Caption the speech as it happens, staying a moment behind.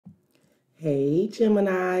Hey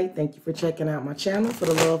Gemini, thank you for checking out my channel for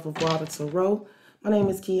the love of water tarot. My name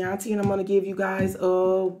is Chianti and I'm going to give you guys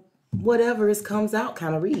whatever comes out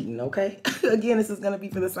kind of reading, okay? Again, this is going to be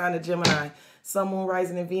for the sign of Gemini, Sun, Moon,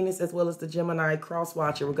 Rising, and Venus, as well as the Gemini cross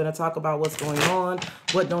watcher. We're going to talk about what's going on,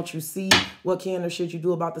 what don't you see, what can or should you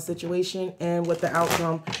do about the situation, and what the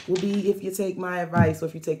outcome will be if you take my advice or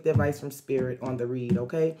if you take the advice from Spirit on the read,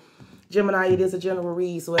 okay? Gemini, it is a general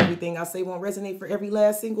read, so everything I say won't resonate for every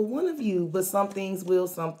last single one of you, but some things will,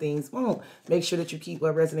 some things won't. Make sure that you keep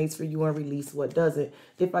what resonates for you and release what doesn't.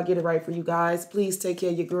 If I get it right for you guys, please take care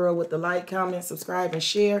of your girl with the like, comment, subscribe, and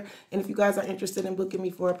share. And if you guys are interested in booking me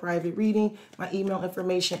for a private reading, my email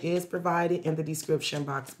information is provided in the description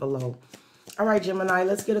box below. All right, Gemini,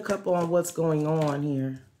 let's get a couple on what's going on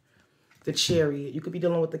here. The Chariot. You could be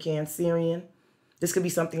dealing with the Cancerian. This could be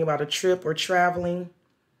something about a trip or traveling.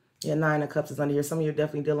 Yeah, Nine of Cups is under here. Some of you are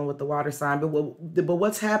definitely dealing with the water sign. But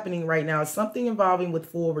what's happening right now is something involving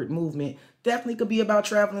with forward movement. Definitely could be about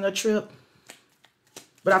traveling a trip.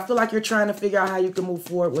 But I feel like you're trying to figure out how you can move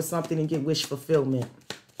forward with something and get wish fulfillment.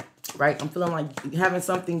 Right? I'm feeling like having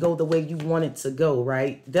something go the way you want it to go,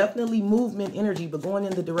 right? Definitely movement energy, but going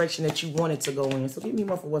in the direction that you want it to go in. So give me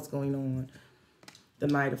more for what's going on. The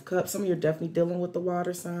Knight of Cups. Some of you are definitely dealing with the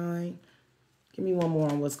water sign. Give me one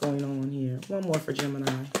more on what's going on here. One more for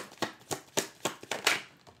Gemini.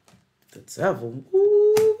 The Devil.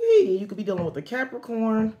 Ooh, you could be dealing with a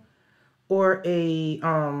Capricorn or a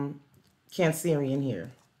Cancerian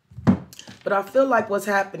here. But I feel like what's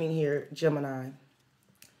happening here, Gemini.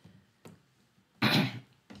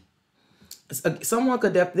 Someone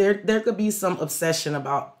could there could be some obsession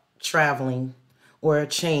about traveling or a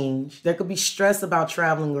change. There could be stress about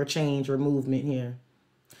traveling or change or movement here.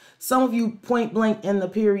 Some of you point blank in the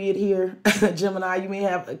period here, Gemini, you may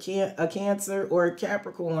have a Cancer or a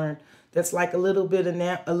Capricorn that's like a little bit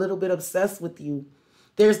obsessed with you.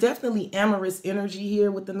 There's definitely amorous energy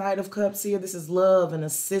here with the Knight of Cups here. This is love and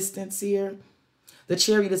assistance here. The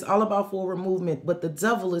Chariot is all about forward movement, but the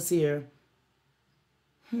Devil is here.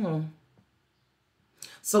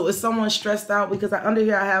 So is someone stressed out? Because under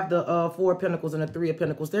here I have the Four of Pentacles and the Three of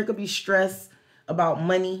Pentacles. There could be stress about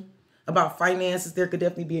money, about finances. There could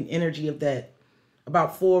definitely be an energy of that,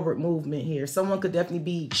 about forward movement here. Someone could definitely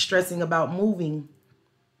be stressing about moving.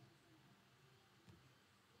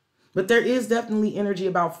 But there is definitely energy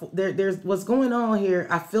about, there's what's going on here.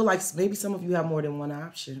 I feel like maybe some of you have more than one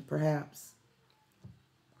option, perhaps.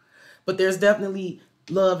 But there's definitely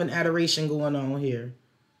love and adoration going on here,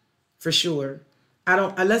 for sure.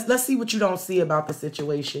 Let's see what you don't see about the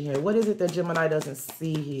situation here. What is it that Gemini doesn't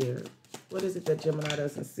see here? What is it that Gemini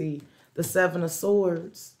doesn't see? The Seven of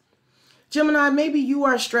Swords. Gemini, maybe you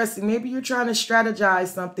are stressing. Maybe you're trying to strategize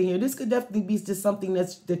something here. This could definitely be just something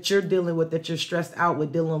that you're dealing with, that you're stressed out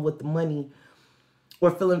with, dealing with the money,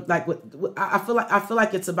 or feeling like I feel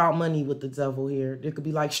like it's about money with the Devil here. There could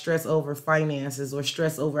be like stress over finances or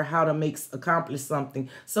stress over how to accomplish something.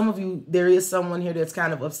 Some of you, there is someone here that's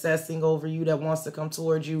kind of obsessing over you, that wants to come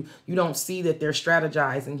towards you. You don't see that they're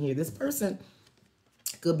strategizing here. This person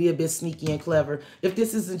could be a bit sneaky and clever. If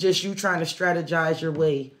this isn't just you trying to strategize your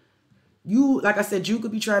way, like I said, you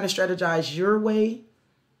could be trying to strategize your way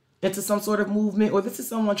into some sort of movement, or this is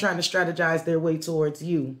someone trying to strategize their way towards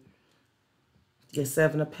you. Yeah,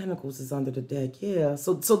 Seven of Pentacles is under the deck. Yeah,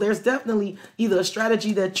 so there's definitely either a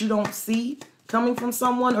strategy that you don't see coming from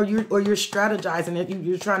someone, or you're strategizing it.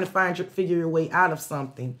 You're trying to figure your way out of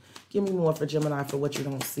something. Give me more for Gemini for what you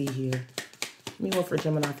don't see here. Give me more for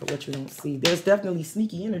Gemini for what you don't see. There's definitely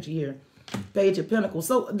sneaky energy here. Page of Pentacles.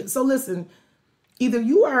 So listen. Either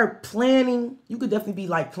you are planning, you could definitely be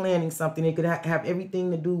like planning something. It could have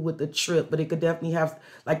everything to do with the trip, but it could definitely have,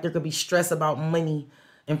 like, there could be stress about money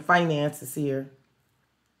and finances here.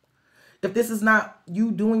 If this is not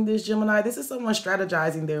you doing this, Gemini, this is someone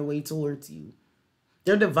strategizing their way towards you.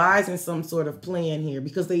 They're devising some sort of plan here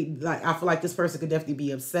because I feel like this person could definitely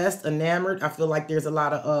be obsessed, enamored. I feel like there's a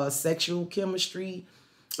lot of sexual chemistry,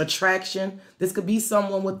 attraction. This could be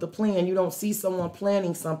someone with the plan. You don't see someone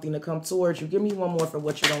planning something to come towards you. Give me one more for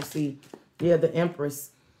what you don't see. Yeah, the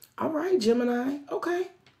Empress. All right, Gemini. Okay.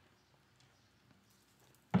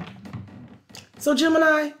 So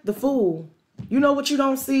Gemini, the Fool. You know what you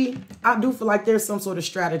don't see? I do feel like there's some sort of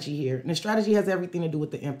strategy here. And the strategy has everything to do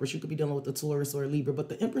with the Empress. You could be dealing with the Taurus or a Libra, but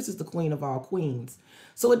the Empress is the queen of all queens.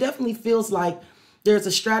 So it definitely feels like there's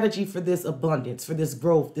a strategy for this abundance, for this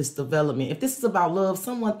growth, this development. If this is about love,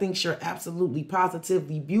 someone thinks you're absolutely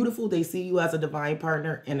positively beautiful. They see you as a divine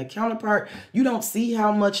partner and a counterpart. You don't see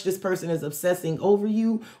how much this person is obsessing over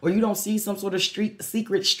you, or you don't see some sort of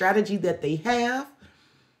secret strategy that they have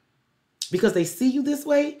because they see you this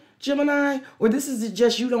way. Gemini, or this is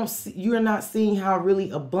just you're not seeing how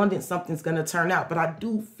really abundant something's going to turn out. But I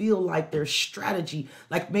do feel like there's strategy.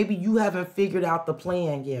 Like maybe you haven't figured out the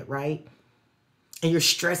plan yet, right? And you're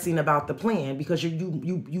stressing about the plan because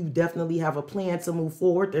you definitely have a plan to move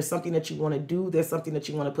forward. There's something that you want to do. There's something that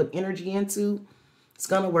you want to put energy into. It's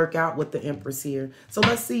going to work out with the Empress here. So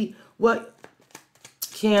let's see, what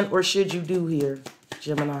can or should you do here,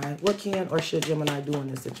 Gemini? What can or should Gemini do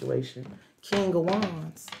in this situation? King of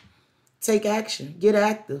Wands. Take action. Get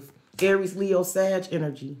active. Aries, Leo, Sag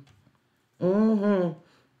energy.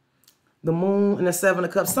 The Moon and the Seven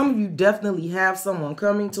of Cups. Some of you definitely have someone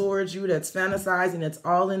coming towards you that's fantasizing, that's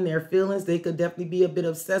all in their feelings. They could definitely be a bit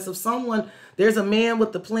obsessive. There's a man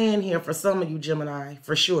with a plan here for some of you, Gemini,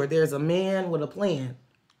 for sure. There's a man with a plan.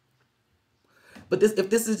 But if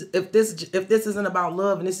this isn't about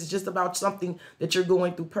love and this is just about something that you're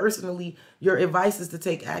going through personally, your advice is to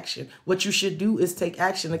take action. What you should do is take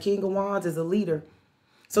action. The King of Wands is a leader.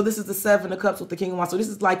 So this is the Seven of Cups with the King of Wands. So this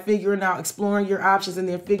is like figuring out, exploring your options and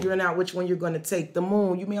then figuring out which one you're going to take. The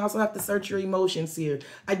Moon, you may also have to search your emotions here.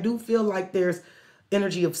 I do feel like there's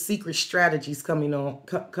energy of secret strategies coming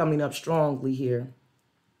up strongly here,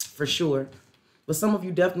 for sure. But some of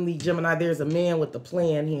you definitely, Gemini, there's a man with a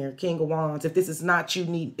plan here. King of Wands. If this is not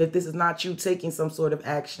you taking some sort of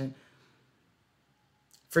action,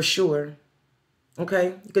 for sure.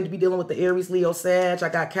 Okay, you could be dealing with the Aries, Leo, Sag. I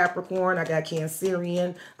got Capricorn. I got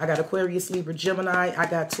Cancerian. I got Aquarius, Libra, Gemini. I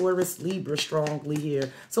got Taurus, Libra strongly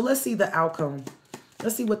here. So let's see the outcome.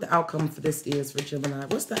 Let's see what the outcome for this is for Gemini.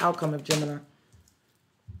 What's the outcome of Gemini?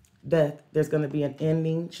 Death. There's going to be an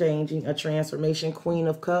ending, changing, a transformation. Queen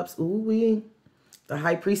of Cups. Ooh-wee. The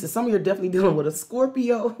High Priestess. Some of you are definitely dealing with a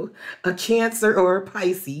Scorpio, a Cancer, or a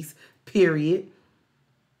Pisces, period.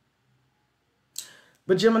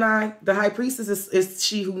 But Gemini, the High Priestess is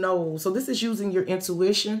she who knows. So this is using your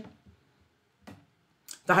intuition.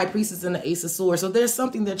 The High Priestess and the Ace of Swords. So there's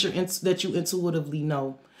something that you intuitively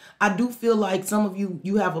know. I do feel like some of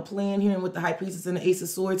you have a plan here, and with the High Priestess and the Ace of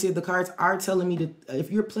Swords here, the cards are telling me that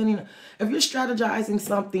if you're strategizing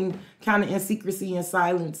something kind of in secrecy and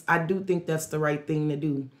silence, I do think that's the right thing to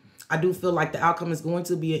do. I do feel like the outcome is going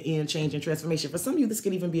to be an end, change, and transformation. For some of you, this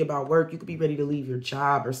could even be about work. You could be ready to leave your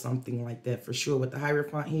job or something like that, for sure, with the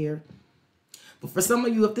Hierophant here. But for some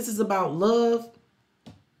of you, if this is about love,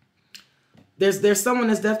 there's someone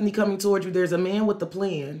that's definitely coming towards you. There's a man with a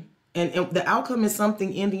plan. And the outcome is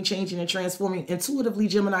something ending, changing, and transforming. Intuitively,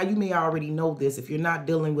 Gemini, you may already know this. If you're not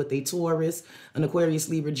dealing with a Taurus, an Aquarius,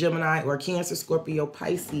 Libra, Gemini, or Cancer, Scorpio,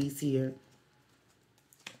 Pisces here.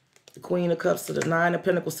 The Queen of Cups to the Nine of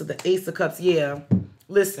Pentacles to the Ace of Cups. Yeah,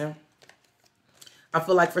 listen. I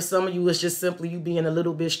feel like for some of you, it's just simply you being a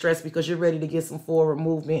little bit stressed because you're ready to get some forward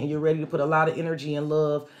movement and you're ready to put a lot of energy and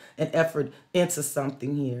love and effort into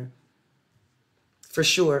something here. For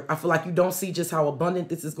sure. I feel like you don't see just how abundant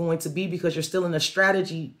this is going to be because you're still in a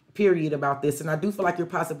strategy period about this. And I do feel like you're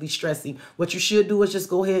possibly stressing. What you should do is just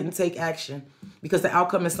go ahead and take action because the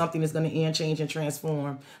outcome is something that's going to end, change, and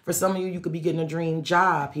transform. For some of you, you could be getting a dream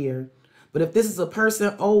job here. But if this is a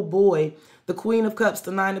person, oh boy, the Queen of Cups,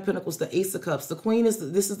 the Nine of Pentacles, the Ace of Cups.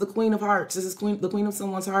 This is the Queen of Hearts. This is the Queen of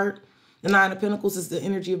someone's heart. The Nine of Pentacles is the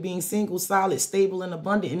energy of being single, solid, stable, and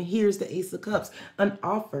abundant. And here's the Ace of Cups, an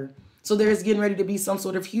offer. So there's getting ready to be some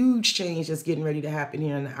sort of huge change that's getting ready to happen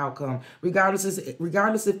here in the outcome. Regardless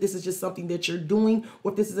if this is just something that you're doing or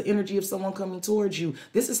if this is the energy of someone coming towards you.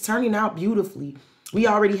 This is turning out beautifully. We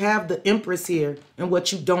already have the Empress here and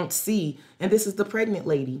what you don't see. And this is the pregnant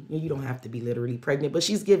lady. You don't have to be literally pregnant, but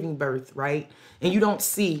she's giving birth, right? And you don't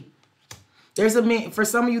see. There's a man, for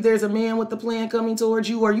some of you, there's a man with the plan coming towards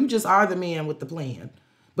you, or you just are the man with the plan.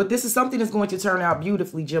 But this is something that's going to turn out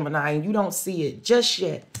beautifully, Gemini, and you don't see it just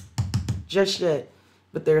yet. Just yet,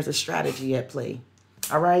 but there's a strategy at play.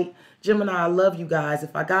 All right, Gemini, I love you guys.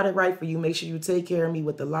 If I got it right for you, make sure you take care of me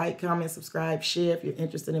with the like, comment, subscribe, share. If you're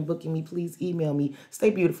interested in booking me, please email me.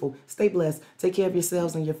 Stay beautiful, stay blessed, take care of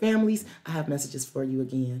yourselves and your families. I have messages for you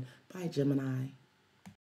again. Bye, Gemini.